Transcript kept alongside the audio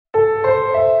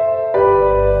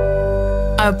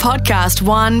A Podcast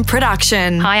One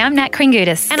production. Hi, I'm Nat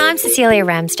Kringudis. And I'm Cecelia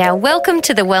Ramsdale. Welcome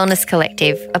to the Wellness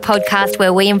Collective, a podcast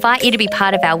where we invite you to be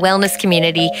part of our wellness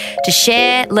community to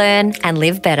share, learn, and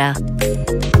live better.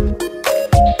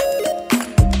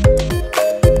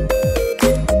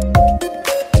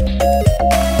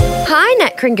 Hi,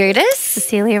 Nat Kringudis.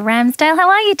 Cecelia Ramsdale, how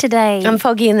are you today? I'm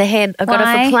foggy in the head. I got off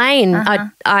a plane.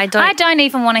 I don't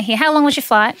even want to hear. How long was your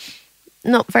flight?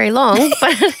 Not very long,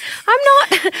 but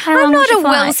I'm not a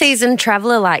well-seasoned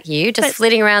traveller like you, just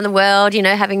flitting around the world, you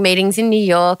know, having meetings in New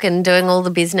York and doing all the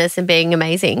business and being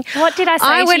amazing. What did I say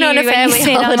I to went you on a when family you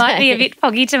said holiday. I might be a bit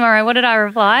foggy tomorrow? What did I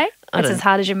reply? It's as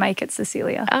hard as you make it,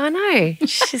 Cecelia. I know.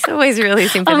 She's always really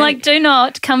sympathetic. I'm like, do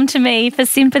not come to me for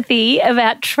sympathy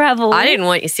about travel. I didn't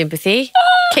want your sympathy.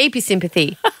 Keep your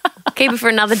sympathy. Keep it for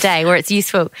another day where it's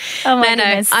useful. Oh my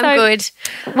goodness. I'm good.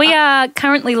 We are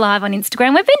currently live on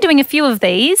Instagram. We've been doing a few of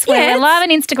these. We're live on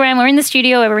Instagram. We're in the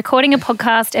studio. We're recording a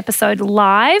podcast episode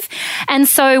live. And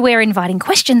so we're inviting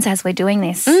questions as we're doing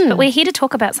this. But we're here to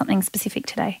talk about something specific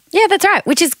today. Yeah, that's right,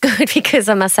 which is good because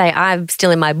I must say I'm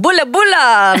still in my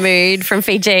bula mood from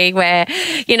Fiji where,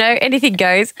 you know, anything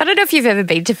goes. I don't know if you've ever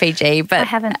been to Fiji, but I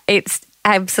haven't. It's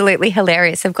absolutely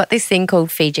hilarious. I've got this thing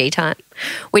called Fiji time,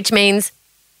 which means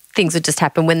things would just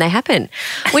happen when they happen,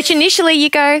 which initially you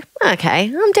go,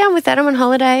 okay, I'm down with that. I'm on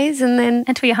holidays. And then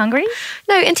Until you're hungry?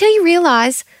 No, until you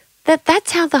realise that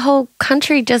that's how the whole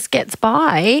country just gets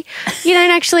by. You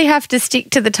don't actually have to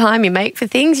stick to the time you make for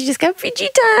things. You just go, Fiji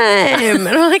time. And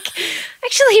I'm like,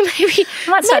 actually, maybe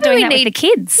I might start doing that with the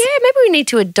kids. Yeah, maybe we need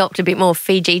to adopt a bit more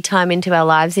Fiji time into our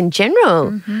lives in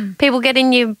general. People get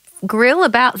in your grill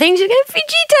about things, you go, Fiji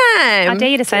time. I dare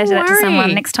you to say that to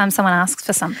someone next time someone asks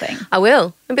for something. I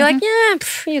will. I'll be like, yeah,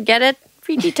 you get it,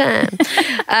 Fiji time.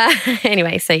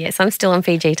 Anyway, so yes, I'm still on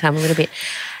Fiji time a little bit.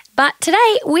 But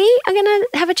today we are going to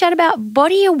have a chat about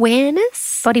body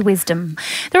awareness. Body wisdom.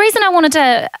 The reason I wanted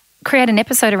to create an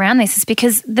episode around this is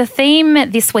because the theme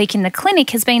this week in the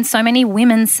clinic has been so many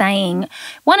women saying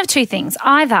one of two things.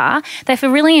 Either they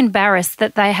feel really embarrassed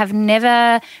that they have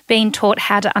never been taught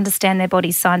how to understand their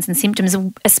body's signs and symptoms,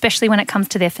 especially when it comes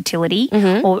to their fertility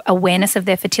or awareness of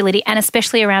their fertility, and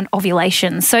especially around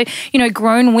ovulation. So, you know,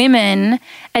 grown women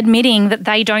admitting that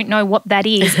they don't know what that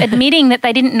is, admitting that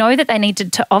they didn't know that they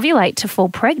needed to ovulate to fall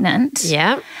pregnant.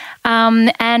 Yeah.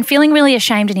 And feeling really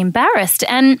ashamed and embarrassed.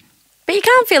 But you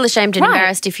can't feel ashamed and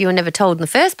embarrassed if you were never told in the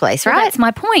first place, right? Well, that's my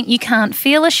point. You can't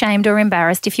feel ashamed or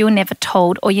embarrassed if you were never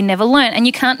told or you never learn, and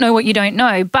you can't know what you don't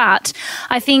know. But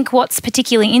I think what's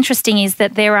particularly interesting is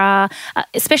that there are,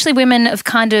 especially women of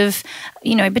kind of,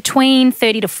 you know, between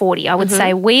 30 to 40, I would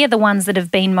say we are the ones that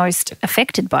have been most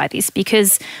affected by this,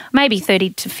 because maybe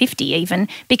 30 to 50 even,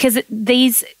 because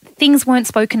these things weren't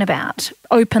spoken about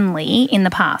openly in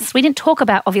the past. We didn't talk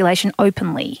about ovulation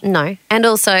openly. No. And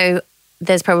also,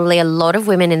 there's probably a lot of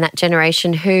women in that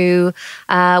generation who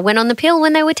went on the pill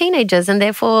when they were teenagers, and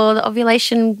therefore the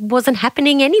ovulation wasn't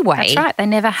happening anyway. That's right. They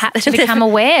never had to become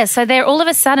aware. So they're all of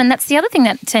a sudden, that's the other thing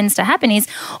that tends to happen is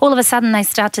all of a sudden they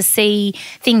start to see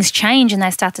things change, and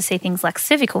they start to see things like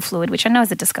cervical fluid, which I know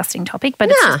is a disgusting topic, but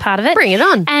it's just part of it. Bring it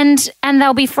on. And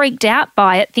they'll be freaked out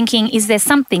by it, thinking, is there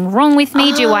something wrong with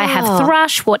me? Do I have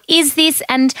thrush? What is this?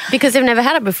 And because they've never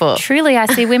had it before. Truly, I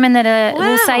see women that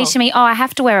will say to me, I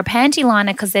have to wear a panty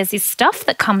liner because there's this stuff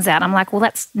that comes out. I'm like, well,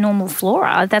 that's normal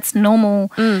flora. That's normal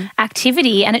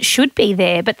activity, and it should be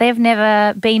there, but they've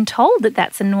never been told that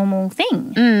that's a normal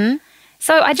thing.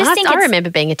 So I just think I remember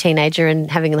being a teenager and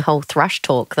having the whole thrush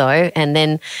talk though, and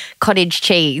then cottage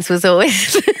cheese was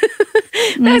always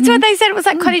that's what they said. It was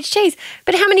like cottage cheese.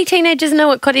 But how many teenagers know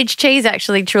what cottage cheese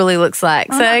actually truly looks like?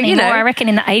 Well, so, you know. I reckon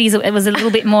in the 80s it was a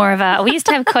little bit more of a, we used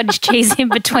to have cottage cheese in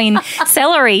between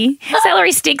celery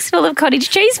sticks full of cottage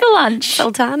cheese for lunch.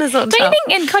 Sultanas on top. Don't you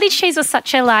think, and cottage cheese was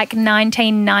such a like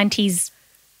 1990s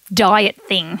diet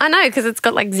thing? I know, because it's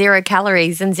got like 0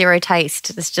 calories and 0 taste.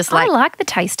 It's just like, I like the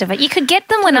taste of it. You could get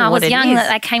them when I was young that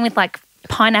they came with like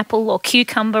pineapple or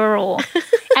cucumber or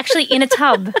actually in a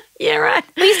tub. Yeah, right.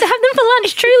 We used to have them for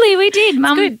lunch. Truly, we did.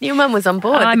 Mum, good. Your mum was on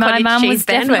board. My mum was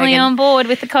definitely on board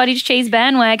with the cottage cheese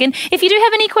bandwagon. If you do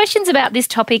have any questions about this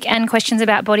topic and questions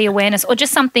about body awareness or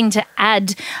just something to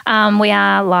add, we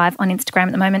are live on Instagram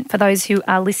at the moment for those who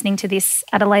are listening to this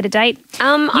at a later date.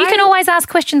 You can always ask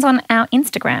questions on our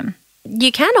Instagram.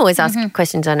 You can always ask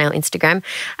questions on our Instagram.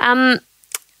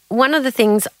 One of the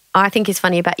things I think is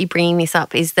funny about you bringing this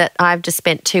up is that I've just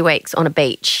spent 2 weeks on a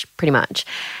beach pretty much.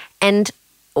 And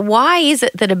why is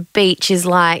it that a beach is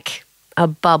like a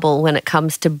bubble when it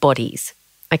comes to bodies?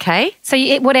 Okay? So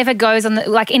whatever goes on,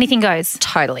 like anything goes?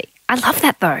 Totally. I love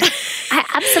that though. I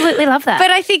absolutely love that.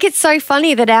 But I think it's so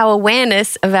funny that our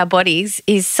awareness of our bodies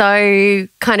is so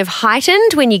kind of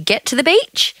heightened when you get to the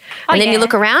beach. And then you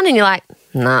look around and you're like,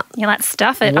 nah. You're like,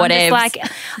 stuff it. Whatevs. I'm just like,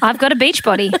 I've got a beach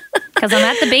body because I'm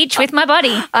at the beach with my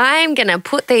body. I'm going to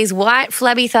put these white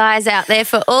flabby thighs out there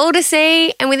for all to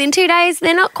see, and within 2 days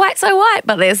they're not quite so white,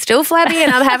 but they're still flabby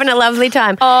and I'm having a lovely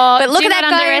time. But look at that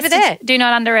guy over there. Do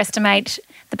not underestimate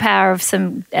the power of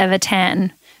a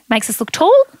tan. Makes us look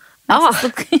tall. Tall.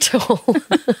 Something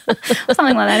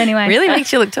like that anyway. Really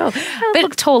makes you look tall. But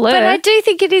look taller. But I do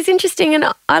think it is interesting, and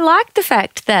I like the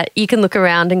fact that you can look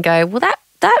around and go, well, that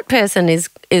person is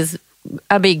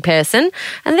a big person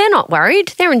and they're not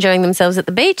worried. They're enjoying themselves at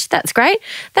the beach. That's great.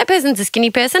 That person's a skinny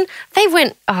person. There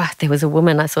was a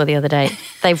woman I saw the other day.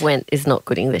 Is not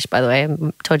good English, by the way. I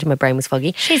told you my brain was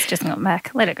foggy. She's just not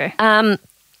back. Let it go.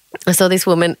 I saw this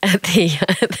woman at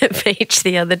the beach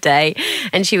the other day,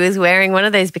 and she was wearing one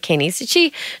of those bikinis.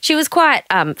 She was quite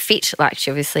fit, like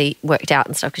she obviously worked out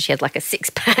and stuff because she had like a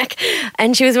six-pack,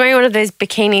 and she was wearing one of those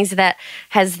bikinis that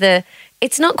has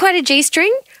it's not quite a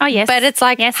G-string. Oh, yes. But it's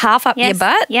like half up your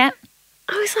butt. Yeah.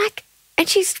 I was like, and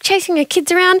she's chasing her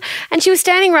kids around, and she was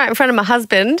standing right in front of my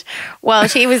husband while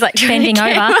she was like bending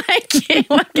over. Get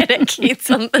her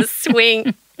kids on the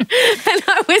swing. And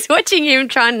I was watching him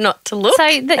trying not to look. So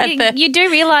you do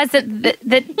realise that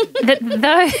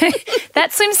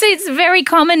that swimsuit's very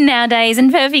common nowadays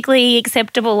and perfectly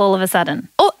acceptable all of a sudden.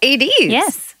 Oh, it is.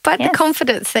 Yes. But the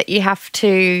confidence that you have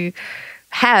to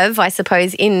have, I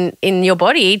suppose, in your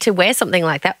body to wear something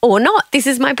like that or not. This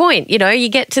is my point. You know, you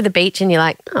get to the beach and you're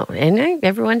like,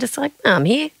 everyone just like, I'm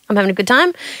here. I'm having a good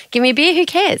time. Give me a beer. Who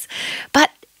cares? But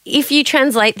if you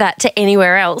translate that to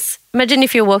anywhere else, imagine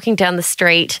if you're walking down the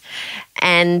street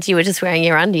and you were just wearing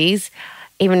your undies,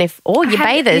 your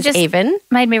bathers even.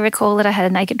 Made me recall that I had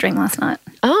a naked dream last night.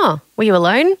 Oh, were you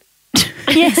alone?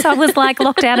 Yes, I was like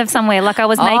locked out of somewhere, like I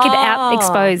was naked, out,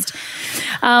 exposed.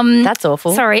 That's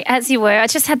awful. Sorry, as you were. I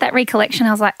just had that recollection.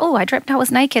 I was like, I dreamt I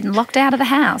was naked and locked out of the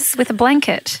house with a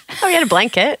blanket. Oh, you had a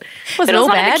blanket? Wasn't all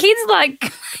bad? The kids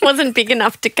wasn't big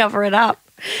enough to cover it up.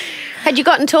 Had you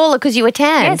gotten taller because you were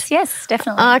tanned? Yes,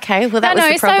 definitely. Oh, okay, well that was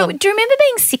the problem. So do you remember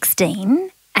being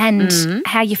 16 and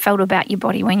how you felt about your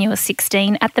body when you were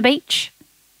 16 at the beach?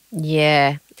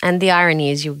 Yeah, and the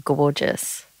irony is you're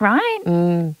gorgeous. Right?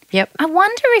 Yep. I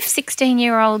wonder if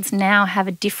 16-year-olds now have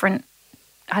a different,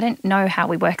 I don't know how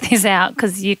we work this out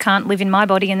because you can't live in my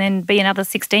body and then be another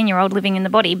 16-year-old living in the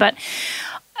body, but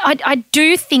I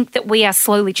do think that we are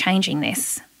slowly changing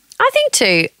this. I think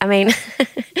too. I mean,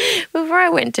 before I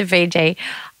went to Fiji,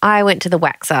 I went to the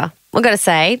waxer. I've got to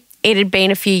say, it had been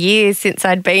a few years since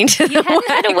I'd been to the waxer. You hadn't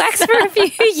had a wax for a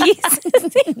few years.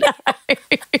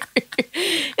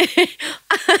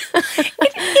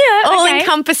 All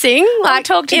encompassing. I'll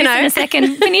talk to you in a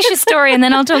second. Finish your story and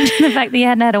then I'll talk to you the fact that you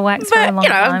hadn't had a wax for a long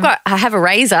time. I have a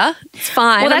razor. It's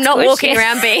fine. Well, I'm not walking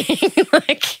around being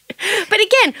like... But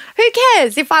again, who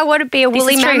cares? If I want to be a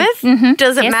woolly mammoth,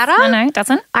 does it matter? No, it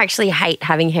doesn't. I actually hate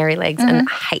having hairy legs and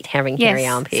I hate having hairy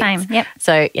armpits. Same, yep.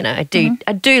 So, I do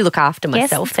look after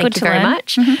myself. Thank you very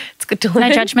much. It's good to learn.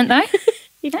 No judgment though.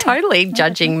 You're totally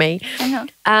judging me.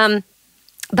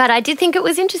 But I did think it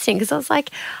was interesting because I was like,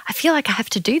 I feel like I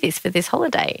have to do this for this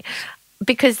holiday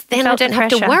because then I don't have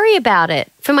to worry about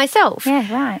it for myself.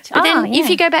 Yeah, right. But then if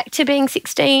you go back to being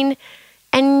 16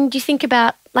 and you think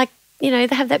about they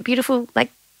have that beautiful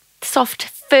soft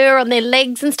fur on their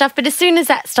legs and stuff. But as soon as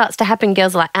that starts to happen,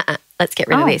 girls are like, let's get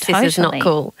rid of this. Totally. This is not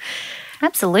cool.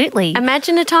 Absolutely.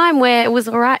 Imagine a time where it was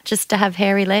all right just to have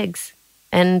hairy legs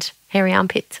and hairy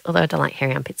armpits, although I don't like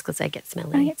hairy armpits because they get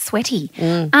smelly. They get sweaty.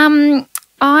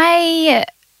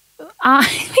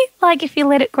 I like if you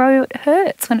let it grow, it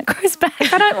hurts when it grows back.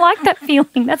 I don't like that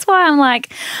feeling. That's why I'm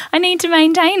like, I need to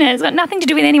maintain it. It's got nothing to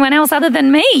do with anyone else other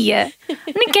than me. I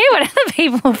don't care what other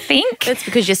people think. That's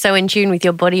because you're so in tune with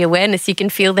your body awareness. You can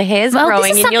feel the hairs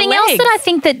growing in your legs. Something else that I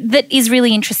think that is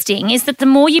really interesting is that the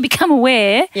more you become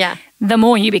aware, the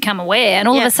more you become aware. And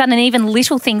all of a sudden, even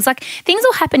little things, like things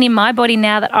will happen in my body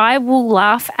now that I will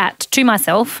laugh at to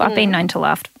myself. I've been known to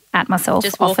laugh at myself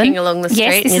just often. Walking along the street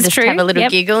yes, and this you is just true. have a little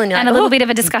giggle and you're and a little bit of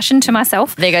a discussion to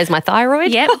myself. There goes my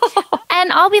thyroid. Yep. And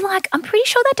I'll be like, I'm pretty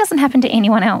sure that doesn't happen to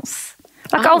anyone else.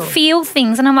 Like I'll feel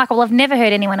things and I'm like, well, I've never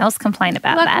heard anyone else complain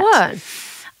about that. Like what?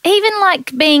 Even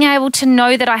like being able to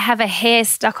know that I have a hair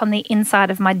stuck on the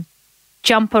inside of my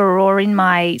jumper or in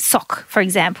my sock, for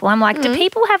example. I'm like, do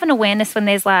people have an awareness when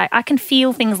there's I can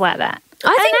feel things like that?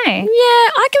 I think, know. yeah,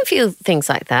 I can feel things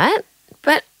like that.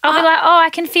 But I'll be like, I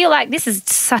can feel like this is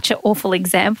such an awful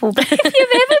example. But if you've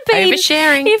ever been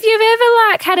oversharing, if you've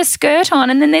ever like had a skirt on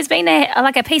and then there's been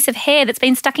a piece of hair that's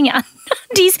been stuck in your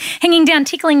undies, hanging down,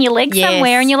 tickling your leg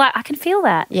somewhere, and you're like, I can feel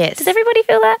that. Yes. Does everybody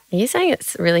feel that? Are you saying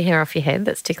it's really hair off your head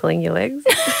that's tickling your legs?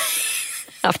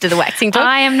 After the waxing talk?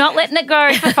 I am not letting it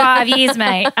grow for 5 years,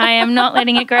 mate. I am not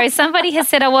letting it grow. Somebody has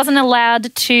said I wasn't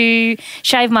allowed to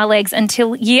shave my legs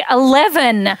until year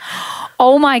 11.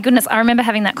 Oh, my goodness. I remember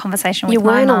having that conversation with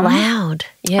my mum. You weren't allowed.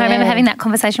 Yeah. I remember having that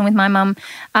conversation with my mum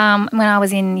when I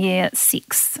was in year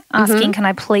 6, asking, can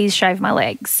I please shave my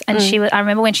legs? And I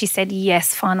remember when she said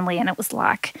yes, finally, and it was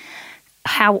like,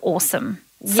 how awesome.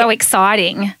 So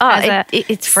exciting. Oh,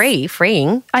 it's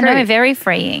freeing. I know, very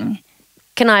freeing.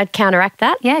 Can I counteract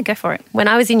that? Yeah, go for it. When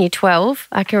I was in year 12,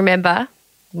 I can remember,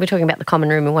 we were talking about the common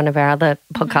room in one of our other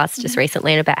podcasts just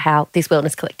recently, and about how this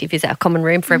wellness collective is our common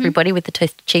room for everybody with the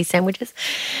toasted cheese sandwiches.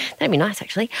 That'd be nice,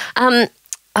 actually. I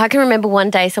can remember one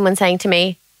day someone saying to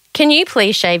me, can you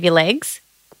please shave your legs?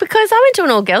 Because I went to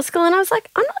an all-girls school and I was like,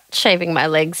 I'm not shaving my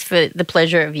legs for the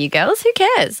pleasure of you girls. Who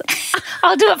cares?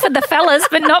 I'll do it for the fellas,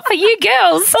 but not for you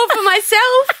girls. Or for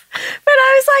myself. But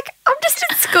I was like, I'm just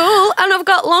at school and I've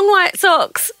got long white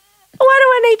socks. Why do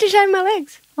I need to shave my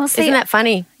legs? Well, see, isn't that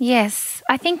funny? Yes.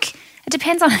 I think it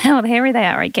depends on how hairy they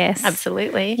are, I guess.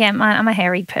 Absolutely. Yeah, I'm a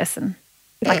hairy person,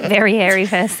 like very hairy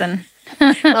person.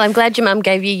 Well, I'm glad your mum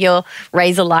gave you your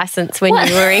razor license when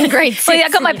you were in grade 6. Well, I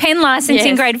got my pen license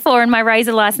in grade 4 and my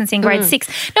razor license in grade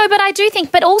 6. No, but I do think,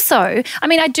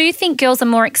 I do think girls are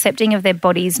more accepting of their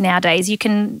bodies nowadays. You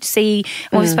can see,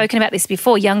 we've spoken about this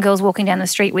before, young girls walking down the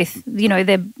street with,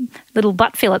 their little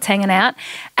butt fillets hanging out,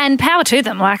 and power to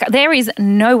them. Like, there is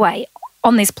no way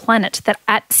on this planet that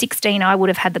at 16 I would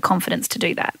have had the confidence to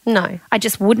do that. No. I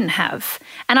just wouldn't have.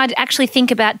 And I'd actually think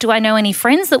about, do I know any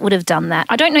friends that would have done that?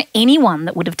 I don't know anyone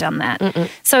that would have done that.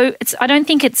 So I don't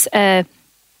think it's a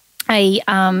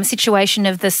situation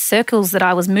of the circles that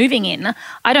I was moving in.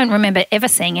 I don't remember ever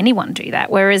seeing anyone do that,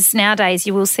 whereas nowadays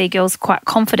you will see girls quite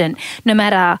confident no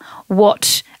matter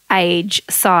what age,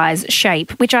 size,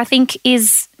 shape, which I think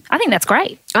that's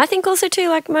great. I think also too,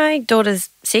 like my daughter's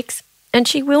 6 and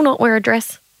she will not wear a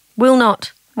dress. Will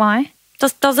not. Why?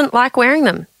 Just doesn't like wearing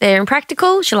them. They're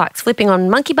impractical. She likes flipping on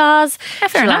monkey bars. Fair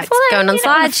she enough. likes going on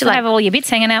slides. She likes have all your bits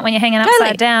hanging out when you're hanging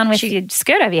upside down with your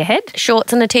skirt over your head.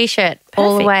 Shorts and a T-shirt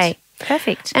all the way.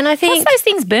 Perfect. And I think... Plus those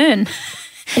things burn.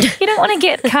 You don't want to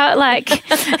get cut like...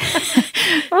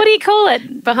 what do you call it?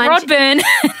 Rod burn.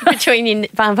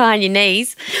 behind your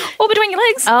knees. Or between your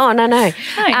legs. Oh,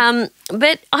 no.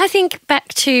 But I think back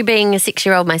to being a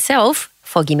 6-year-old myself,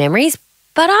 foggy memories,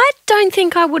 but I don't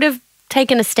think I would have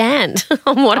taken a stand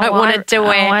on what I wanted to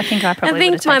wear. I think I probably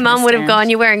would have my taken mum a would have stand. gone,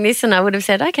 you're wearing this, and I would have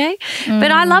said, okay. But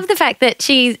I love the fact that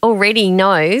she already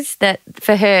knows that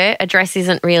for her, a dress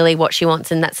isn't really what she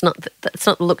wants, and that's not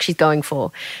the look she's going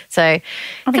for. So I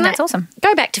think that's awesome.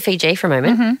 Go back to Fiji for a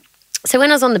moment. So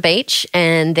when I was on the beach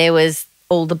and there was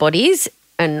all the bodies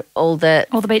and all the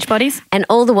beach bodies and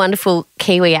all the wonderful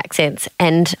Kiwi accents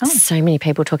and so many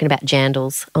people talking about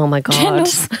jandals. Oh my God.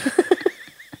 Jandals.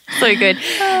 So good.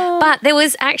 But there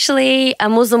was actually a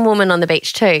Muslim woman on the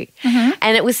beach too.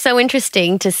 And it was so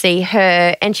interesting to see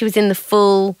her, and she was in the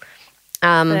full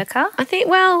burqa? I think,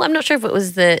 well, I'm not sure if it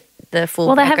was the full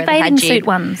Well, they burqa, have bathing the hijab. suit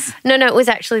ones. No, it was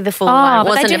actually the full one. It but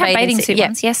wasn't they do a have bathing suit Yeah.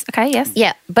 ones. Yes. Okay, yes.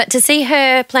 Yeah, but to see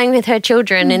her playing with her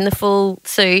children in the full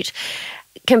suit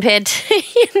compared to,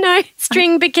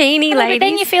 string bikini ladies. But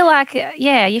then you feel like,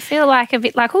 a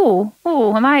bit like,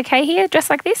 am I okay here dressed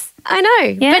like this? I know,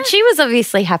 Yeah? but she was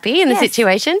obviously happy in the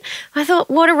situation. I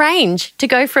thought, what a range to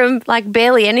go from like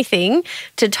barely anything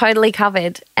to totally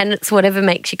covered, and it's whatever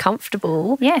makes you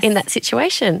comfortable in that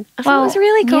situation. I thought it was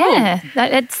really cool. Yeah,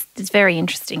 it's very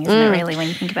interesting, isn't it, really, when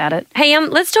you think about it? Hey,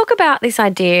 let's talk about this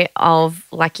idea of,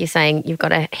 like you're saying, you've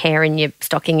got a hair in your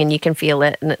stocking and you can feel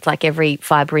it, and it's like every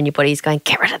fibre in your body is going,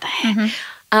 get rid of the hair.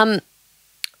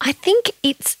 I think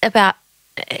it's about,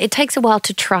 it takes a while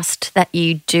to trust that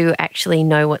you do actually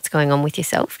know what's going on with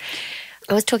yourself.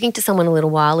 I was talking to someone a little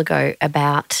while ago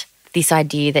about this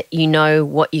idea that you know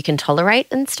what you can tolerate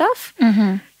and stuff.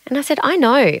 And I said, I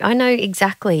know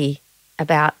exactly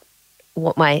about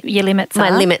what your limits are.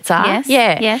 My limits are. Yes.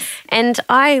 Yeah. Yes. And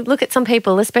I look at some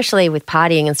people, especially with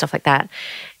partying and stuff like that,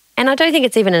 and I don't think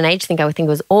it's even an age thing. I would think it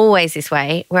was always this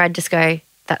way, where I'd just go,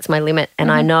 that's my limit,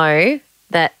 and I know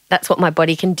that's what my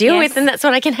body can deal with and that's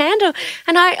what I can handle.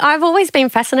 And I've always been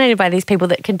fascinated by these people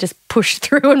that can just push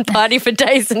through and party for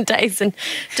days and days and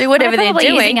do whatever they're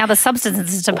doing. Using other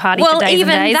substances to party for days and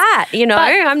days. Well, even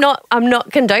that, I'm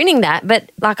not condoning that, but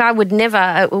like I would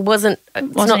never.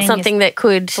 It's not something that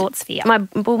could. Thought sphere. My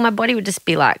body would just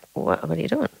be like, what are you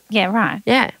doing? Yeah, right.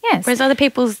 Yeah. Yes. Whereas other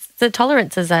people's the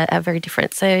tolerances are very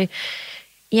different. So.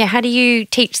 Yeah, how do you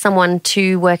teach someone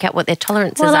to work out what their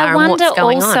tolerances are and what's going on? I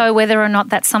wonder also whether or not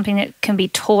that's something that can be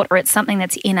taught or it's something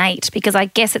that's innate, because I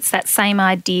guess it's that same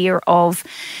idea of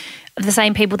the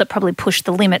same people that probably push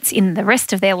the limits in the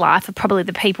rest of their life are probably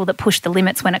the people that push the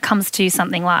limits when it comes to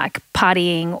something like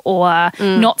partying or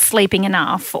not sleeping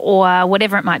enough or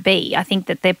whatever it might be. I think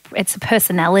that it's a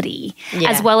personality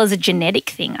as well as a genetic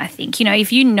thing, I think.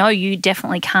 If you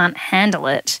definitely can't handle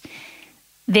it,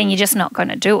 then you're just not going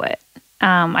to do it.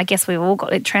 I guess we've all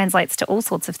got, it translates to all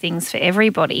sorts of things for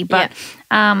everybody. But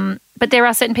there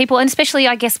are certain people, and especially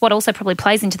I guess what also probably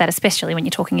plays into that, especially when you're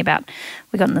talking about,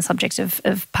 we got on the subject of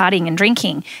partying and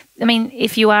drinking. I mean,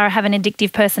 if you have an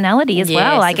addictive personality as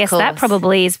well, I guess that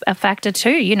probably is a factor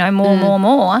too,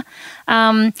 more.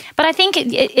 But I think,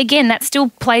 again, that still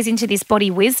plays into this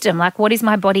body wisdom. Like, what is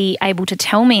my body able to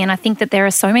tell me? And I think that there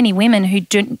are so many women who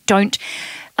don't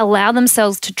allow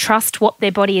themselves to trust what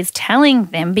their body is telling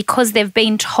them because they've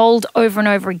been told over and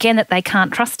over again that they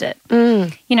can't trust it.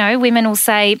 Women will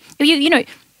say,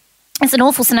 it's an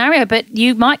awful scenario, but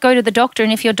you might go to the doctor,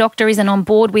 and if your doctor isn't on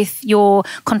board with your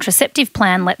contraceptive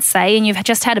plan, let's say, and you've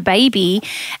just had a baby,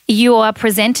 you are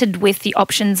presented with the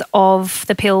options of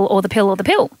the pill or the pill or the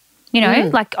pill.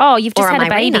 Like, you've just had a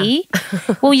baby.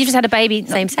 Well, you've just had a baby.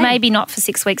 Same. Maybe not for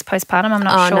 6 weeks postpartum. I'm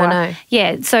not sure. No.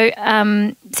 Yeah. So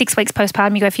 6 weeks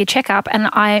postpartum, you go for your checkup. And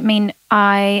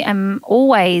I am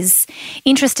always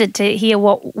interested to hear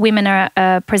what women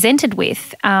are presented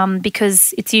with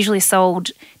because it's usually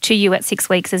sold to you at 6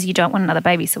 weeks as you don't want another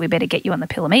baby, so we better get you on the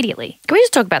pill immediately. Can we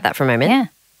just talk about that for a moment? Yeah.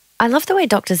 I love the way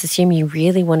doctors assume you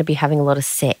really want to be having a lot of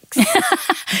sex.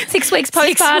 6 weeks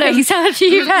postpartum. 6 weeks after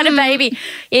you've had a baby.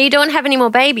 Yeah, you don't have any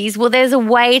more babies. Well, there's a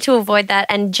way to avoid that.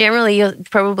 And generally you're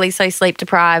probably so sleep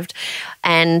deprived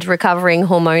and recovering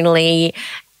hormonally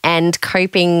and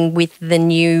coping with the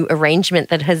new arrangement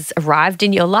that has arrived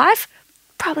in your life.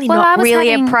 Probably not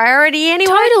really a priority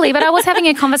anyway. Totally, but I was having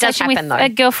a conversation with though. a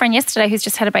girlfriend yesterday who's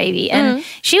just had a baby, and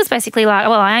she was basically like,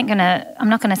 well, I'm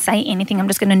not going to say anything. I'm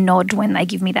just going to nod when they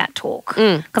give me that talk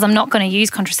because I'm not going to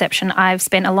use contraception. I've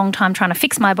spent a long time trying to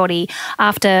fix my body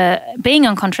after being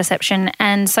on contraception,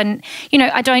 and so,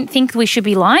 I don't think we should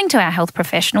be lying to our health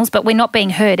professionals, but we're not being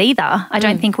heard either. I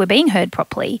don't think we're being heard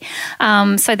properly.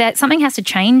 So that something has to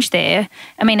change there.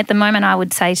 I mean, at the moment, I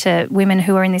would say to women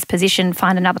who are in this position,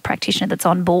 find another practitioner that's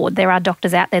on board. There are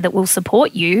doctors out there that will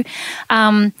support you.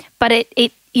 But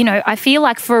I feel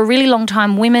like for a really long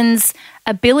time, women's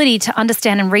ability to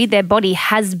understand and read their body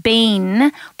has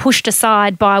been pushed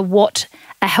aside by what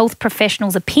a health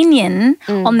professional's opinion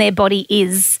on their body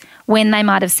is when they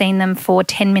might have seen them for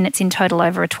 10 minutes in total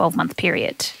over a 12-month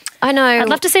period. I know. I'd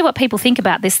love to see what people think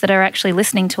about this that are actually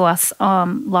listening to us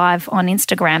live on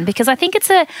Instagram, because I think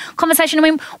it's a conversation. I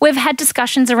mean, we've had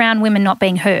discussions around women not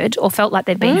being heard or felt like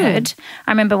they'd been heard.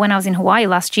 I remember when I was in Hawaii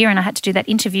last year and I had to do that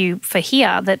interview for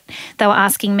here that they were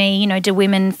asking me, do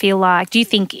women feel like, do you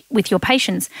think with your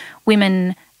patients,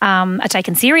 women are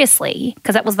taken seriously?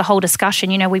 Because that was the whole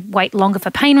discussion. We wait longer for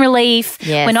pain relief.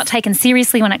 Yes. We're not taken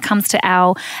seriously when it comes to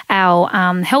our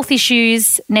health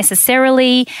issues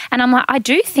necessarily. And I'm like, I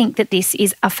do think that this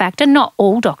is a factor. Not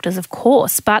all doctors, of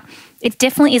course, but it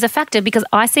definitely is a factor because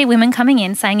I see women coming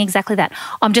in saying exactly that.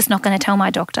 I'm just not going to tell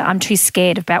my doctor. I'm too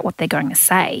scared about what they're going to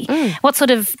say. What sort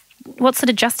of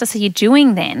justice are you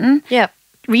doing then? Yeah.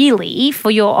 Really, for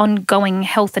your ongoing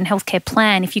health and healthcare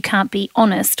plan if you can't be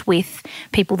honest with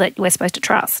people that we're supposed to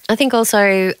trust? I think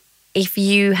also if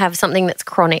you have something that's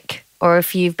chronic or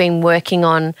if you've been working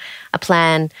on a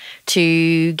plan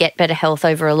to get better health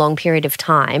over a long period of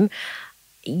time,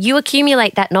 you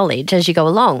accumulate that knowledge as you go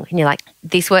along. And you're like,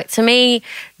 this works for me,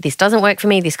 this doesn't work for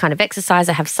me, this kind of exercise.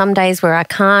 I have some days where I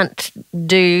can't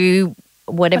do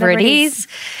whatever it is.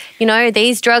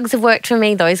 These drugs have worked for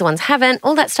me, those ones haven't,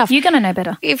 all that stuff. You're going to know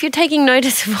better. If you're taking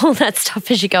notice of all that stuff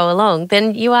as you go along,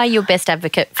 then you are your best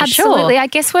advocate for sure. Absolutely. I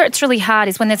guess where it's really hard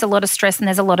is when there's a lot of stress and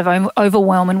there's a lot of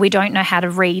overwhelm and we don't know how to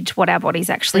read what our body's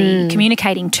actually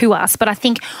communicating to us. But I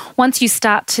think once you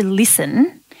start to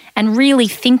listen and really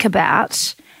think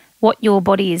about what your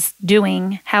body is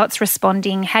doing, how it's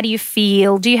responding, how do you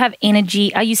feel, do you have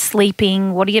energy, are you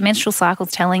sleeping, what are your menstrual cycles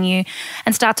telling you,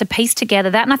 and start to piece together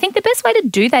that. And I think the best way to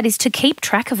do that is to keep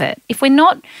track of it. If we're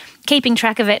not keeping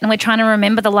track of it and we're trying to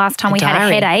remember the last time we had a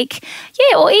diary. headache.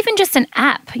 Yeah, or even just an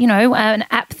app, an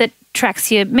app that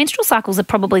tracks your menstrual cycles are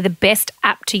probably the best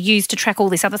app to use to track all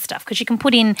this other stuff because you can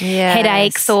put in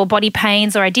headaches or body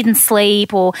pains or I didn't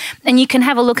sleep and you can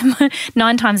have a look.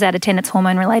 9 times out of 10 it's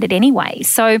hormone related anyway.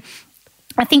 So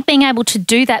I think being able to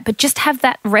do that, but just have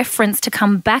that reference to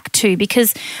come back to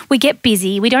because we get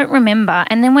busy, we don't remember,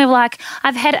 and then we're like,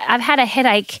 I've had a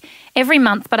headache every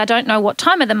month, but I don't know what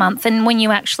time of the month. And when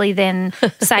you actually then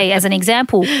say, as an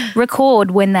example,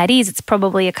 record when that is, it's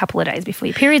probably a couple of days before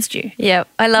your period's due. Yeah,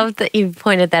 I love that you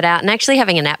pointed that out. And actually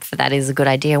having an app for that is a good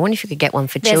idea. I wonder if you could get one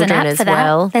for children as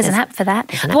well. There's an app for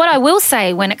that. What I will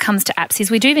say when it comes to apps is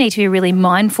we do need to be really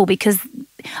mindful because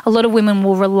a lot of women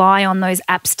will rely on those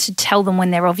apps to tell them when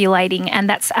they're ovulating, and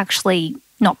that's actually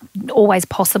not always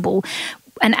possible.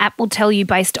 An app will tell you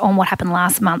based on what happened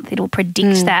last month. It'll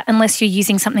predict that unless you're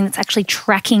using something that's actually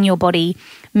tracking your body,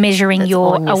 measuring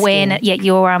your awareness. Yeah,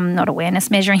 your not awareness,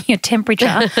 measuring your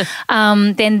temperature.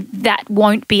 Then that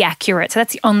won't be accurate. So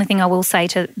that's the only thing I will say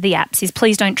to the apps is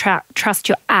please don't trust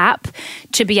your app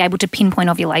to be able to pinpoint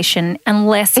ovulation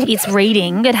unless it's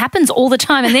reading. It happens all the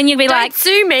time, and then you'll be like,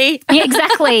 "Sue me." Yeah,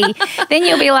 exactly. Then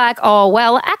you'll be like, "Oh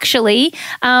well, actually."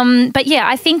 But yeah,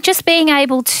 I think just being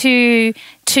able to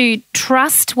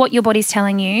trust what your body's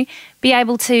telling you, be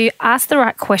able to ask the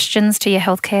right questions to your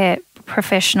healthcare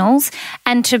professionals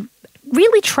and to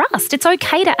really trust. It's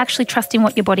okay to actually trust in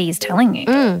what your body is telling you.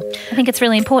 I think it's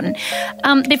really important.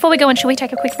 Before we go on, should we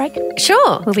take a quick break?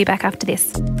 Sure. We'll be back after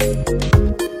this.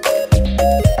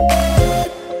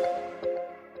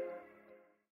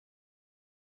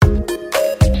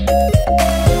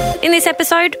 In this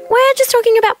episode, we're just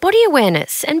talking about body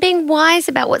awareness and being wise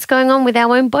about what's going on with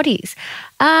our own bodies.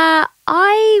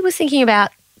 I was thinking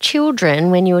about children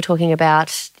when you were talking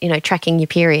about, tracking your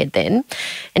period then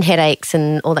and headaches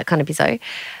and all that kind of bizzo.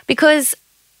 Because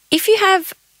if you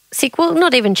have sick, well,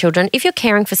 not even children, if you're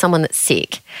caring for someone that's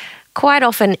sick, quite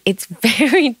often it's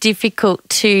very difficult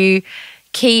to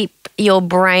keep your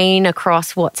brain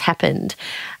across what's happened.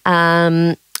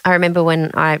 I remember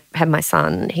when I had my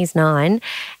son, he's 9,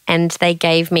 and they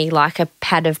gave me like a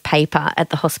pad of paper at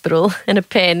the hospital and a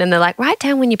pen, and they're like, write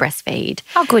down when you breastfeed.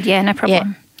 Oh, good. Yeah, no problem.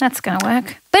 Yeah. That's going to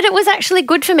work. But it was actually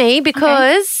good for me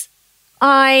because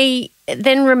I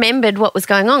then remembered what was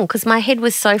going on because my head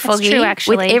was so foggy. That's true,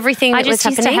 actually. With everything that was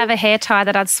happening. I just used to have a hair tie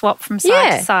that I'd swap from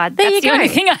side to side. There That's you the go. only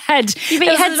thing I had. But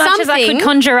you had as much as I could something.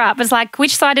 conjure up. It was like,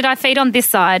 which side did I feed on? This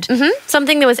side.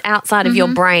 Something that was outside of your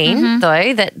brain,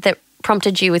 though, that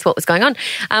prompted you with what was going on.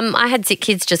 I had sick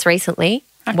kids just recently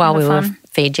while we were in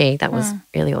Fiji. That was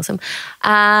really awesome.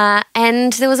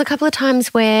 And there was a couple of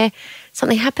times where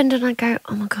something happened and I'd go,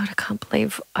 oh, my God, I can't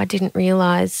believe I didn't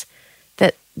realise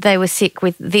that they were sick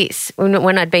with this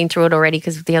when I'd been through it already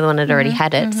because the other one had already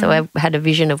had it. So I had a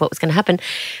vision of what was going to happen.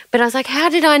 But I was like, how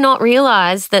did I not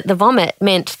realise that the vomit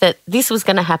meant that this was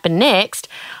going to happen next?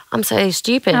 I'm so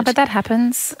stupid. No, but that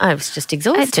happens. I was just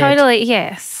exhausted. Totally,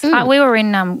 yes. We were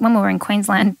in when we were in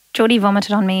Queensland, Geordie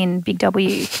vomited on me in Big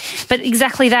W. But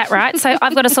exactly that, right? So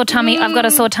I've got a sore tummy, I've got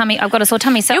a sore tummy, I've got a sore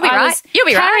tummy. So You'll be I right. was You'll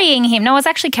be carrying him. No, I was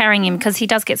actually carrying him because he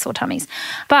does get sore tummies.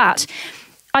 But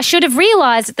I should have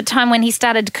realised at the time when he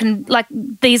started, like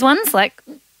these ones, like,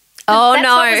 oh, that's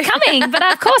no. what was coming.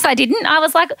 But of course I didn't. I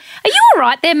was like, are you all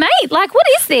right there, mate? Like, what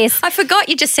is this? I forgot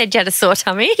you just said you had a sore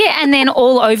tummy. Yeah, and then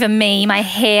all over me, my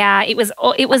hair, it was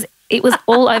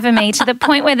all over me to the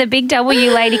point where the Big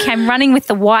W lady came running with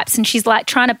the wipes and she's like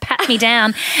trying to pat me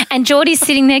down. And Geordie's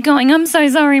sitting there going, I'm so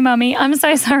sorry, Mummy. I'm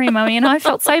so sorry, Mummy. And I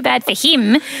felt so bad for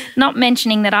him, not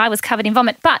mentioning that I was covered in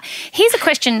vomit. But here's a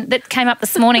question that came up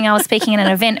this morning. I was speaking at an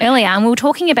event earlier and we were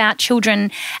talking about children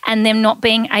and them not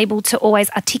being able to always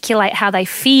articulate how they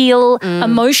feel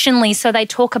emotionally. So they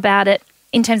talk about it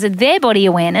in terms of their body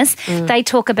awareness, they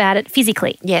talk about it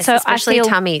physically. Yes, so especially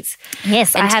tummies.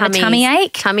 Yes, And I have a tummy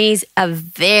ache. Tummies are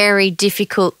very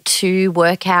difficult to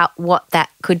work out what that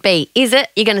could be. Is it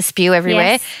you're going to spew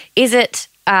everywhere? Yes. Is it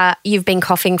you've been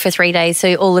coughing for 3 days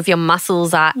so all of your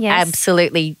muscles are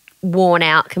absolutely worn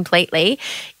out completely?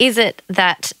 Is it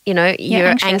that,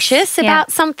 you're anxious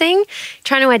about something?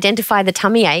 Trying to identify the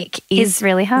tummy ache is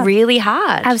really hard. Really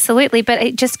hard. Absolutely. But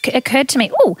it just occurred to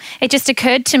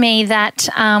me, that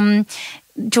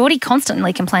Geordie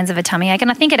constantly complains of a tummy ache,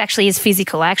 and I think it actually is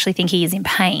physical. I actually think he is in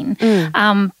pain.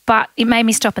 But it made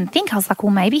me stop and think. I was like,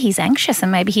 well, maybe he's anxious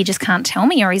and maybe he just can't tell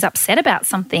me or he's upset about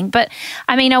something. But,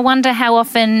 I wonder how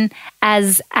often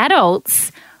as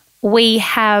adults we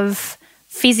have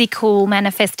physical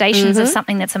manifestations of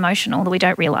something that's emotional that we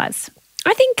don't realise.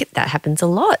 I think that happens a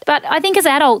lot. But I think as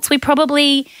adults we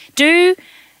probably do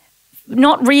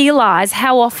not realise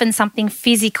how often something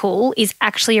physical is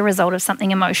actually a result of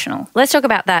something emotional. Let's talk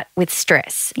about that with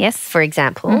stress. Yes. For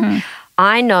example,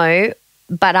 I know,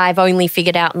 but I've only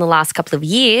figured out in the last couple of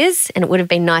years, and it would have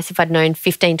been nice if I'd known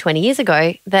 15, 20 years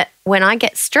ago, that when I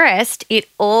get stressed, it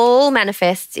all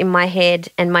manifests in my head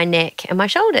and my neck and my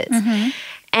shoulders.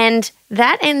 And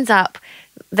that ends up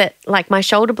that like my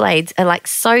shoulder blades are like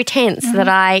so tense that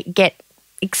I get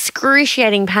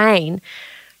excruciating pain,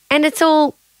 and it's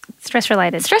all Stress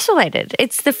related.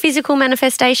 It's the physical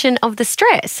manifestation of the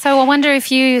stress. So I wonder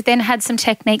if you then had some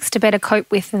techniques to better cope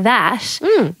with that,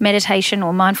 meditation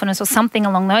or mindfulness or something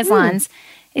along those lines.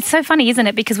 It's so funny, isn't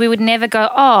it? Because we would never go,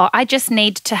 I just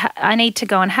need to I need to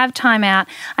go and have time out.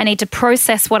 I need to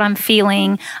process what I'm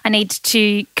feeling. I need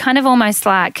to kind of almost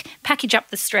like package up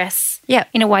the stress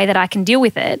in a way that I can deal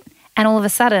with it. And all of a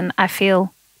sudden I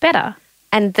feel better.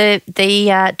 And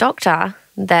the doctor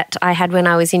that I had when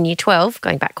I was in year 12,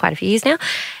 going back quite a few years now,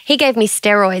 he gave me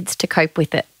steroids to cope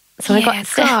with it. So I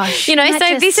got, gosh, so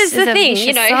this is the thing,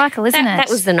 cycle, isn't it? That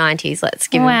was the 90s. Let's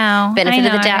give him benefit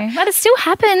of the doubt. But it still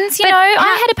happens, you know.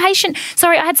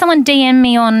 I had someone DM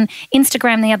me on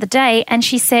Instagram the other day, and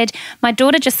she said, my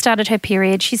daughter just started her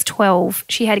period. She's 12.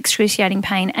 She had excruciating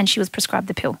pain, and she was prescribed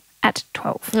the pill at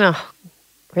 12. Oh,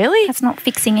 really? That's not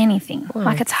fixing anything.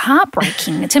 Like, it's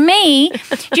heartbreaking. To me,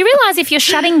 do you realise if you're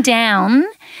shutting down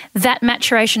that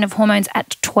maturation of hormones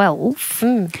at 12,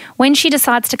 when she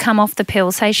decides to come off the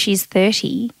pill, say she's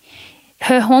 30,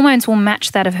 her hormones will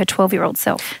match that of her 12-year-old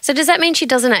self. So does that mean she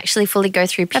doesn't actually fully go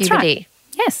through puberty? That's right.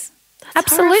 Yes.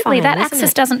 That's absolutely. That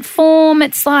axis doesn't form.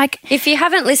 It's like... If you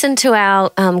haven't listened to our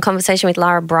conversation with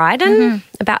Lara Bryden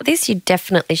about this, you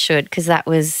definitely should, because that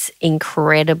was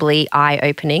incredibly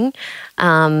eye-opening,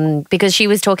 because she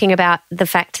was talking about the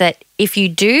fact that if you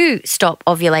do stop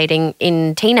ovulating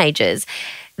in teenagers,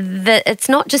 that it's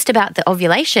not just about the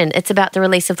ovulation, it's about the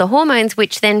release of the hormones,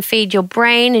 which then feed your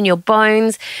brain and your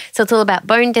bones. So it's all about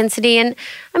bone density. And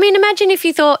I mean, imagine if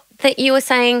you thought that you were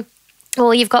saying,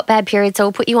 well, you've got bad periods, so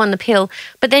we'll put you on the pill.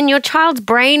 But then your child's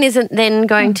brain isn't then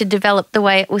going to develop the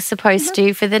way it was supposed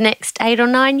to for the next 8 or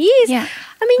 9 years. Yeah.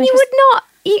 I mean, you would not.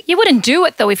 You wouldn't do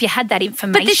it, though, if you had that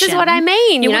information. But this is what I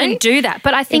mean. You wouldn't do that.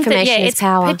 But I think that, it's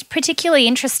power. Particularly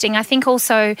interesting. I think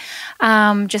also,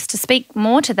 just to speak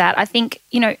more to that, I think,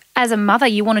 as a mother,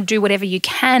 you want to do whatever you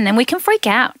can, and we can freak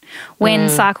out when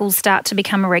cycles start to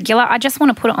become irregular. I just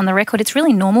want to put it on the record. It's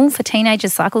really normal for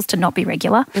teenagers' cycles to not be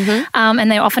regular,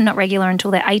 and they're often not regular until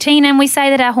they're 18, and we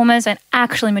say that our hormones don't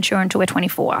actually mature until we're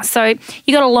 24. So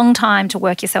you got a long time to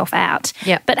work yourself out.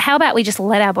 Yep. But how about we just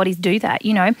let our bodies do that,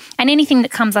 and anything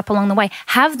that comes up along the way,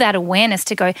 have that awareness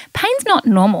to go, pain's not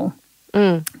normal.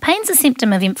 Pain's a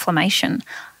symptom of inflammation.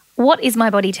 What is my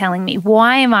body telling me?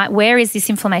 Where is this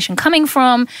inflammation coming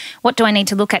from? What do I need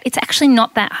to look at? It's actually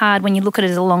not that hard when you look at it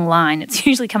as a long line. It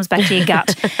usually comes back to your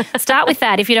gut. Start with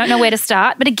that if you don't know where to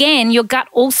start. But again, your gut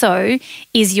also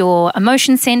is your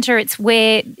emotion center. It's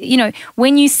where,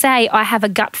 when you say, I have a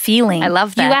gut feeling. I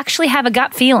love that. You actually have a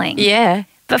gut feeling. Yeah.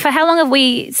 But for how long have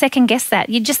we second-guessed that?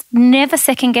 You just never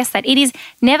second-guess that. It is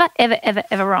never, ever, ever,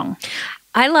 ever wrong.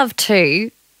 I love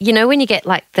too, when you get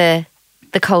like the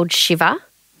cold shiver.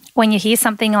 When you hear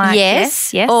something like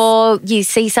yes. Or you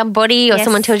see somebody or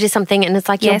someone tells you something and it's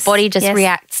like your body just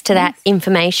reacts to that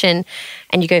information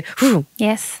and you go, whew.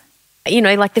 Yes.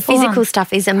 Like the physical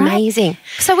stuff is amazing. Right.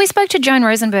 So we spoke to Joan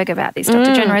Rosenberg about this,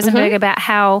 Dr. Joan Rosenberg, about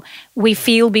how we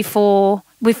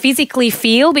physically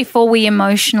feel before we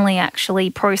emotionally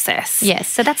actually process. Yes.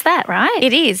 So that's that, right?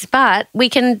 It is, but we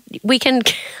can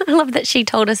I love that she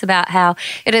told us about how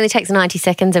it only takes 90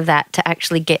 seconds of that to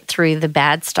actually get through the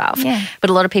bad stuff. Yeah.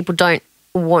 But a lot of people don't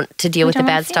want to deal with the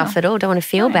bad stuff at all, don't want to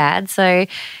feel bad. So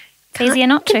it's easier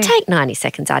not to. It can take 90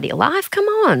 seconds out of your life. Come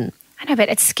on. I know, but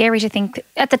it's scary to think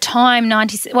at the time at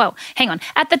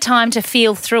the time to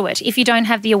feel through it, if you don't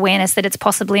have the awareness that it's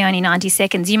possibly only 90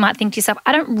 seconds, you might think to yourself,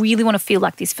 I don't really want to feel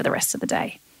like this for the rest of the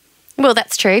day. Well,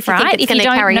 that's true. If you think it's going to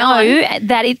carry on. If you don't know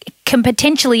that it can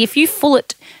potentially, if you feel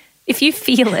it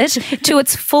to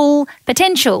its full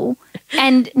potential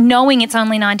and knowing it's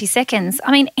only 90 seconds,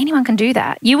 I mean, anyone can do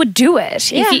that. You would do it.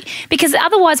 Yeah. Because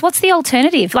otherwise, what's the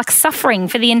alternative? Like suffering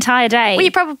for the entire day. Well,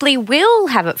 you probably will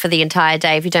have it for the entire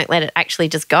day if you don't let it actually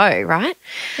just go, right?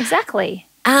 Exactly.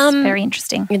 It's very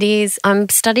interesting. It is. I'm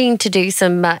studying to do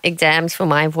some exams for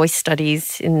my voice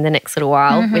studies in the next little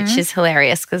while, which is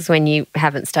hilarious because when you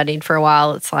haven't studied for a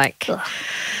while, it's like,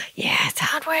 it's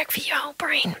hard work for your whole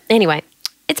brain. Anyway.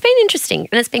 It's been interesting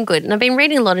and it's been good. And I've been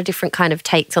reading a lot of different kind of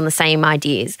takes on the same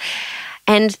ideas.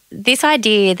 And this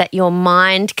idea that your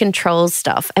mind controls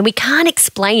stuff and we can't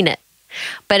explain it.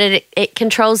 but it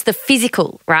controls the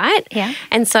physical, right? Yeah.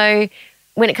 And so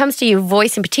when it comes to your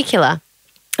voice in particular,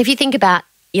 if you think about,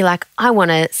 you're like, I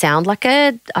want to sound like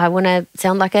a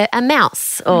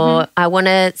mouse, or I want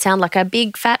to sound like a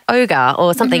big fat ogre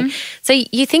or something. So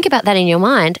you think about that in your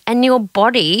mind, and your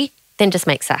body then just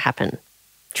makes that happen.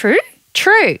 True?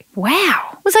 True. Wow.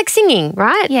 It was like singing,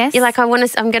 right? Yes. You're like, I'm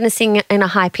going to sing in a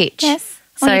high pitch. Yes.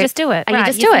 So you just do it. And right. you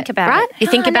just do think it, about right? it. You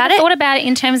think I about never it. thought about it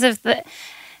in terms of the...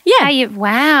 Yeah.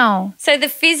 Wow. So the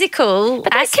physical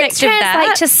But that can aspect of translate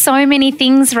that. to so many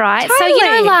things, right? So,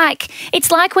 Totally. like,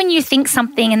 it's like when you think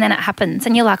something and then it happens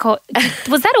and you're like, oh,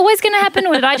 was that always going to happen,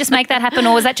 or did I just make that happen,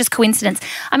 or was that just coincidence?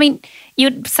 I mean,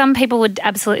 some people would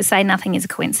absolutely say nothing is a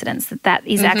coincidence, that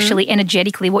is actually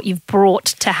energetically what you've brought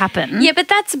to happen. Yeah, but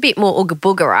that's a bit more ooga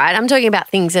booga, right? I'm talking about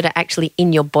things that are actually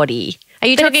in your body. Are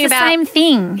you But talking it's the about same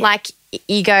thing. like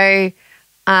you go,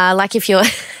 like if you're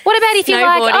What about if you're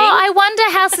like, snowboarding? oh, I wonder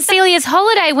how Cecilia's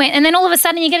holiday went, and then all of a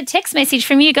sudden you get a text message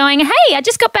from you going, hey, I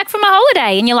just got back from a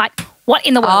holiday, and you're like, what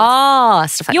in the world? Oh,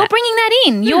 stuff like You're that. bringing that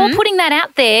in. You're putting that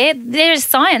out there. There's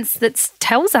science that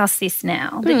tells us this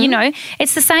now. That, you know,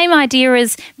 it's the same idea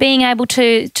as being able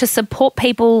to support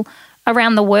people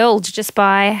around the world just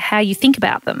by how you think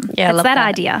about them. Yeah, I it's love that that.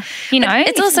 idea. You know,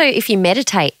 It's also if you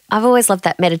meditate. I've always loved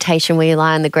that meditation where you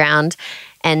lie on the ground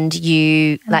and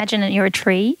you imagine that you're a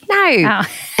tree. no.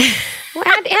 Oh.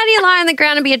 How do you lie on the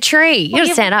ground and be a tree? You got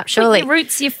to stand up, surely. Put your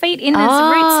roots, your feet in as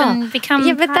roots and become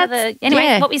Yeah, but part of that's- the... Anyway,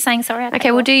 yeah. what were you saying? Sorry.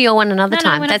 Okay, we'll do your one another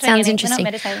time. we're not That doing sounds it. interesting.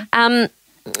 We're not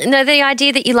meditating. No, the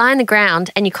idea that you lie on the ground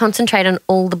and you concentrate on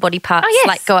all the body parts, Oh, yes.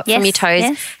 like go up from Yes, your toes,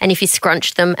 yes. and if you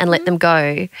scrunch them and let them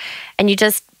go, and you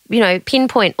just,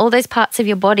 pinpoint all those parts of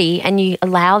your body and you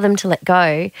allow them to let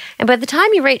go. And by the time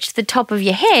you reach the top of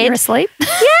your head, You're asleep.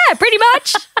 yeah, pretty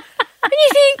much. And you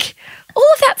think, all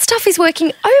of that stuff is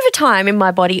working overtime in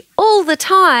my body all the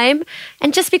time.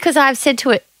 And just because I've said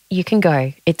to it, you can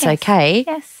go, it's okay,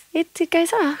 Yes. it goes,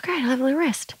 oh, great, I'll have a little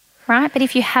rest. Right? But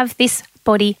if you have this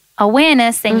body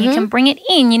awareness, then you can bring it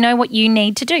in. You know what you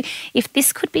need to do. If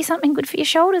this could be something good for your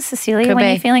shoulders, Cecelia, Could when be.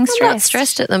 you're feeling stressed. I'm not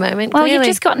stressed at the moment, Well, clearly.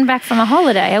 you've just gotten back from a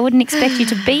holiday. I wouldn't expect you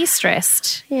to be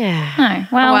stressed. Yeah. No.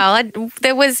 Well,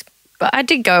 I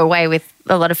did go away with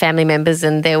a lot of family members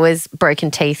and there was broken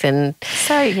teeth and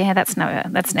so yeah, that's never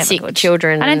sick good.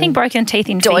 children I don't think and broken teeth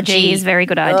in dodgy- Fiji is a very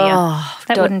good idea.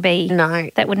 That wouldn't be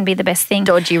the best thing.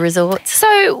 dodgy resorts.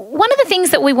 So one of the things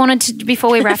that we wanted to,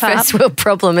 before we wrap up, First world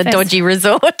problem, a dodgy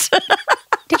resort.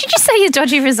 did you just say a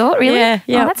dodgy resort? Really? Yeah.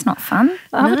 Oh, that's not fun.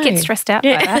 I would get stressed out by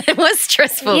that. It was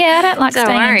stressful. Yeah, I don't like Don't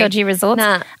staying worry. in dodgy resorts.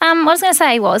 Nah. What I was going to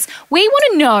say was, we want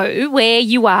to know where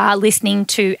you are listening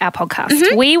to our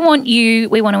podcast. We want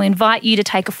to invite you to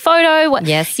take a photo.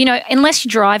 Yes. Unless you're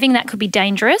driving, that could be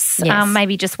dangerous. Yes.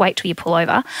 Maybe just wait till you pull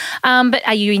over. But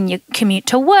are you in your commute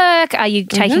to work? Are you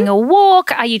taking a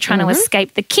walk? Are you trying to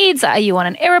escape the kids? Are you on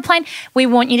an aeroplane? We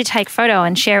want you to take a photo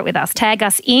and share it with us. Tag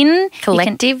us in.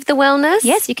 Collective the wellness.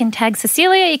 Yes, you can tag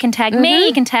Cecelia, you can tag me,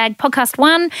 you can tag Podcast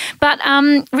One. But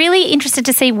really interested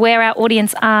to see where our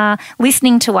audience are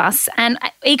listening to us. And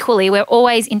equally, we're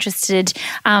always interested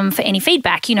for any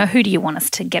feedback. Who do you want us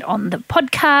to get on the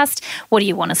podcast? What do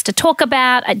you want us to talk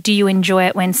about? Do you enjoy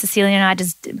it when Cecelia and I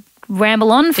just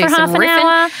ramble on for half an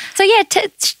hour? So yeah,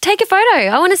 take a photo.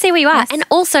 I want to see where you are. Yes. And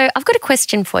also, I've got a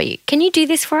question for you. Can you do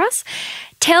this for us?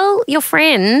 Tell your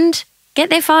friend, get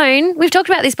their phone. We've talked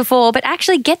about this before, but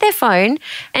actually get their phone.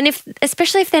 And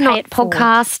especially if they're not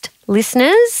podcast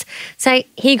listeners, say,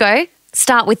 here you go.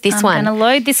 Start with this one. I'm going to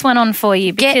load this one on for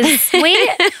you because we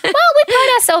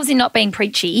pride ourselves in not being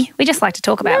preachy. We just like to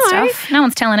talk about stuff. No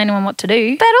one's telling anyone what to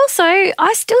do. But also,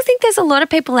 I still think there's a lot of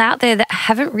people out there that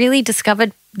haven't really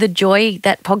discovered the joy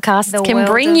that podcasts can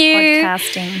bring you.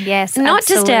 Podcasting, yes, not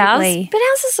absolutely. just ours, but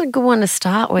ours is a good one to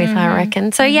start with, I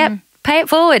reckon. So yeah, pay it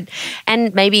forward,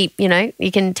 and maybe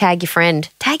you can tag your friend.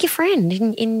 Tag your friend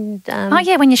in.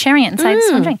 When you're sharing it and say this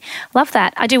is what I'm doing. Love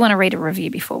that. I do want to read a review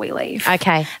before we leave.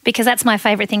 Okay, because that's my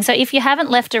favourite thing. So if you haven't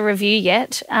left a review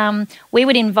yet, we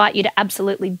would invite you to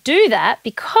absolutely do that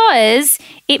because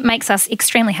it makes us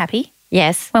extremely happy.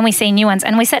 Yes. When we see new ones.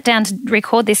 And we sat down to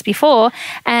record this before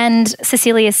and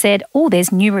Cecelia said, oh,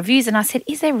 there's new reviews. And I said,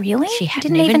 is there really? She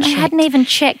hadn't even checked. I hadn't even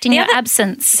checked in your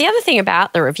absence. The other thing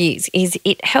about the reviews is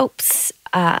it helps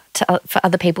for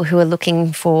other people who are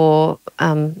looking for,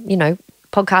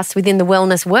 podcasts within the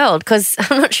wellness world, because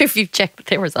I'm not sure if you've checked, but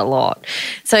there is a lot.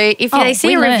 So if they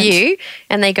see a review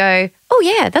and they go, Oh,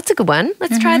 yeah, that's a good one.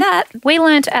 Let's try that. We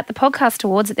learnt at the Podcast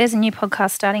Awards that there's a new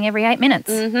podcast starting every 8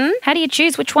 minutes. How do you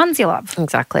choose which ones you love?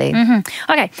 Exactly.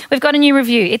 Okay, we've got a new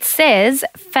review. It says,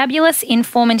 fabulous,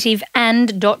 informative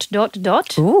and ...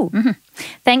 Ooh.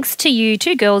 Thanks to you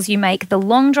two girls, you make the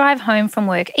long drive home from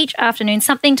work each afternoon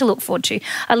something to look forward to.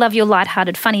 I love your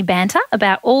lighthearted, funny banter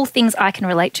about all things I can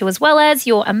relate to, as well as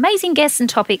your amazing guests and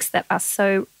topics that are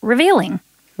so revealing.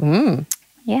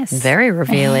 Yes. Very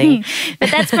revealing.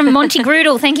 But that's from Monty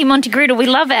Grudel. Thank you, Monty Grudel. We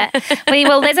love it.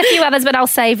 There's a few others, but I'll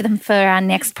save them for our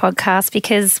next podcast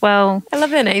because, well... I love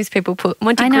the names people put.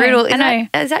 Monty I know, Grudel. I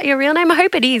know. Is that your real name? I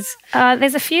hope it is.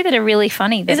 There's a few that are really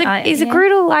funny. Is a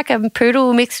Grudel like a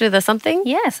poodle mixed with a something?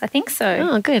 Yes, I think so.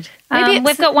 Oh, good.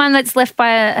 We've got one that's left by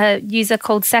a user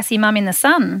called Sassy Mum in the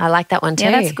Sun. I like that one too.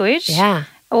 Yeah, that's good. Yeah.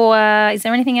 Or is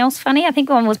there anything else funny? I think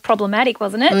one was problematic,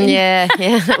 wasn't it? Yeah,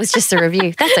 that was just a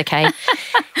review. That's okay.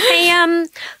 Hey,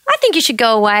 I think you should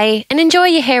go away and enjoy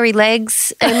your hairy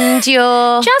legs and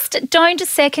your... Just don't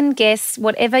second guess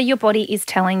whatever your body is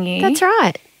telling you. That's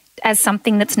right. As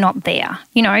something that's not there.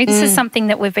 You know, this is something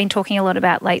that we've been talking a lot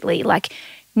about lately. Like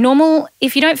normal,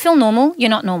 if you don't feel normal, you're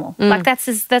not normal. Like that's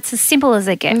as simple as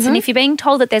it gets. And if you're being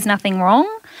told that there's nothing wrong,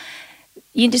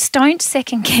 you just don't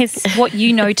second guess what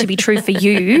you know to be true for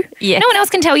you. Yeah. No one else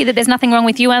can tell you that there's nothing wrong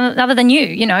with you other than you,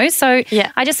 you know. So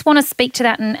yeah. I just want to speak to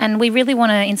that and we really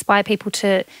want to inspire people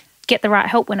to get the right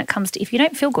help when it comes to if you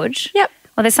don't feel good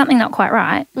or there's something not quite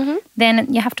right,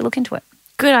 then you have to look into it.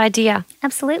 Good idea.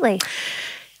 Absolutely.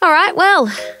 All right, well.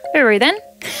 Hooroo then.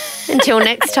 Until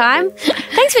next time.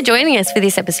 Thanks for joining us for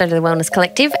this episode of The Wellness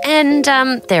Collective. And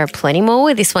there are plenty more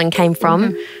where this one came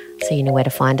from. So you know where to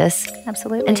find us.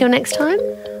 Absolutely. Until next time.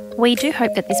 We do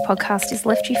hope that this podcast has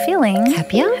left you feeling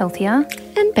happier, healthier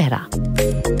and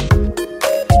better.